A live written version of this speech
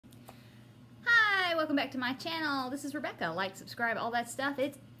welcome back to my channel. This is Rebecca. Like, subscribe, all that stuff.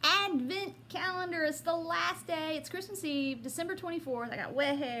 It's Advent calendar. It's the last day. It's Christmas Eve, December 24th. I got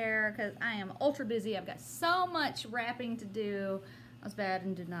wet hair because I am ultra busy. I've got so much wrapping to do. I was bad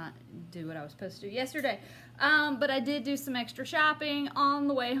and did not do what I was supposed to do yesterday. But I did do some extra shopping on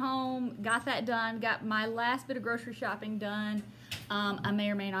the way home. Got that done. Got my last bit of grocery shopping done. I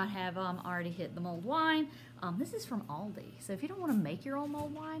may or may not have already hit the mulled wine. This is from Aldi, so if you don't want to make your own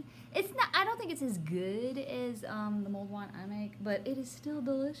mulled wine, it's not. I don't think it's as good as the mulled wine I make, but it is still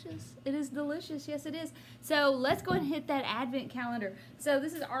delicious. It is delicious, yes it is. So let's go ahead and hit that Advent calendar. So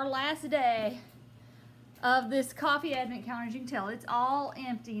this is our last day of this coffee Advent calendar. As you can tell, it's all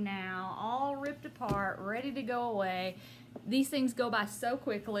empty now, all ripped apart, ready to go away. These things go by so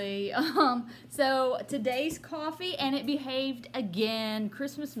quickly. So today's coffee, and it behaved again.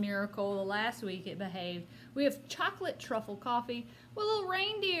 Christmas miracle. The last week it behaved. We have chocolate truffle coffee with a little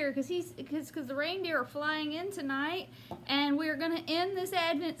reindeer because the reindeer are flying in tonight, and we're gonna end this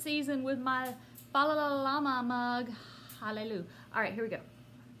Advent season with my Fa-la-la-la-ma mug. Hallelujah! All right, here we go.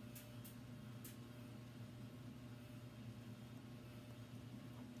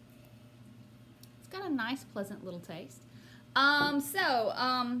 It's got a nice, pleasant little taste.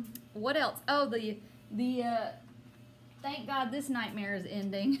 What else? Oh, thank God this nightmare is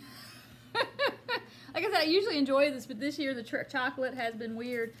ending. Like I said, I usually enjoy this, but this year the chocolate has been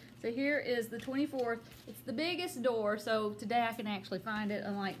weird. So here is the 24th. It's the biggest door, so today I can actually find it,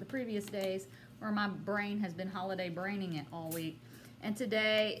 unlike the previous days where my brain has been holiday braining it all week. And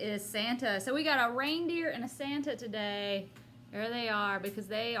today is Santa. So we got a reindeer and a Santa today. There they are, because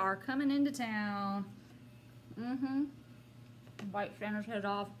they are coming into town. Bite Santa's head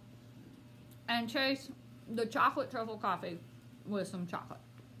off and chase the chocolate truffle coffee with some chocolate.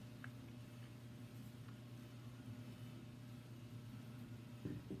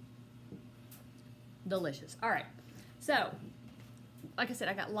 Delicious. All right, so like I said,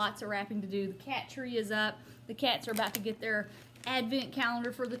 I got lots of wrapping to do. The cat tree is up. The cats are about to get their Advent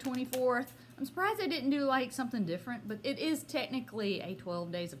calendar for the 24th. I'm surprised I didn't do like something different, but it is technically a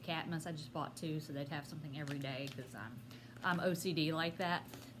 12 days of Catmas. I just bought 2 so they'd have something every day because I'm OCD like that.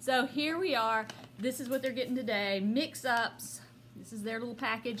 So here we are. This is what they're getting today. Mix-ups. This is their little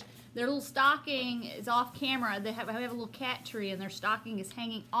package. Their little stocking is off camera. They have a little cat tree, and their stocking is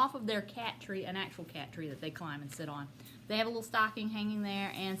hanging off of their cat tree, an actual cat tree that they climb and sit on. They have a little stocking hanging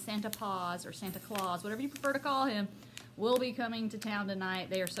there, and Santa Paws, or Santa Claus, whatever you prefer to call him, will be coming to town tonight.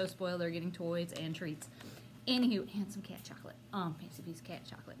 They are so spoiled. They're getting toys and treats. Anywho, and some cat chocolate. Fancy piece of cat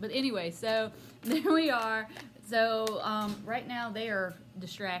chocolate. But anyway, so there we are. So right now they are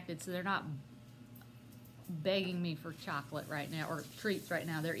distracted, so they're not begging me for chocolate right now, or treats right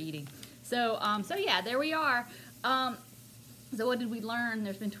now. They're eating. So yeah, there we are. So what did we learn?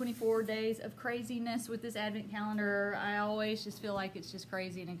 There's been 24 days of craziness with this Advent calendar. I always just feel like it's just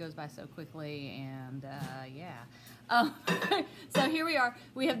crazy and it goes by so quickly, and yeah. So here we are.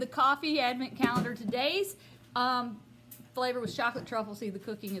 We have the coffee Advent calendar. Today's flavor was chocolate truffle. See, the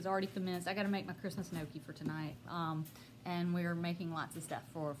cooking has already commenced. I got to make my Christmas gnocchi for tonight. And we're making lots of stuff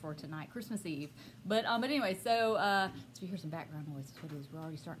for tonight, Christmas Eve. But anyway, so you hear some background noise. That's what it is. We're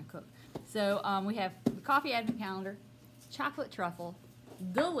already starting to cook. So we have the coffee Advent calendar. It's chocolate truffle.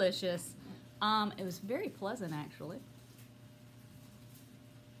 Delicious. It was very pleasant, actually.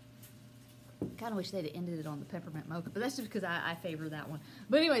 Kind of wish they'd ended it on the peppermint mocha, but that's just because I favor that one.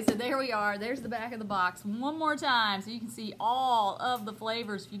 But anyway, so there we are. There's the back of the box one more time so you can see all of the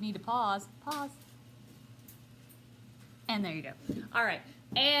flavors. If you need to pause. And there you go. All right.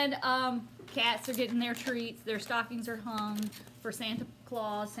 And cats are getting their treats. Their stockings are hung for Santa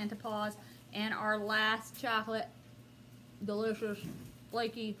Claus, Santa Paws. And our last chocolate, delicious,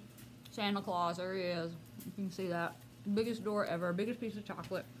 flaky Santa Claus. There he is. You can see that. Biggest door ever. Biggest piece of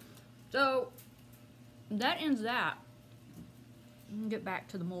chocolate. So that ends that. We can get back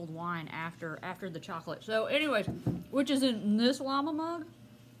to the mulled wine after the chocolate. So anyways, which is in this llama mug,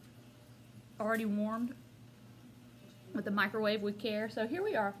 already warmed with the microwave with care. So here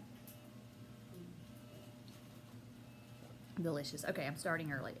we are. Delicious. Okay, I'm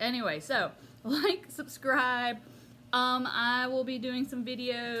starting early. Anyway, so like, subscribe. I will be doing some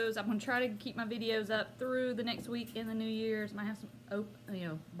videos. I'm going to try to keep my videos up through the next week in the New Year's. Might have some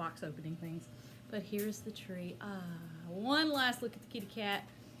box opening things. But here's the tree. One last look at the kitty cat.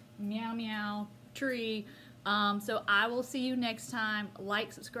 Meow meow tree. So I will see you next time.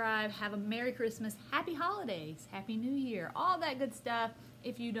 Like, subscribe, have a Merry Christmas, Happy Holidays, Happy New Year, all that good stuff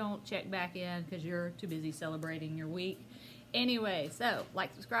if you don't check back in because you're too busy celebrating your week. Anyway, so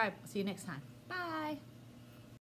like, subscribe. I'll see you next time. Bye.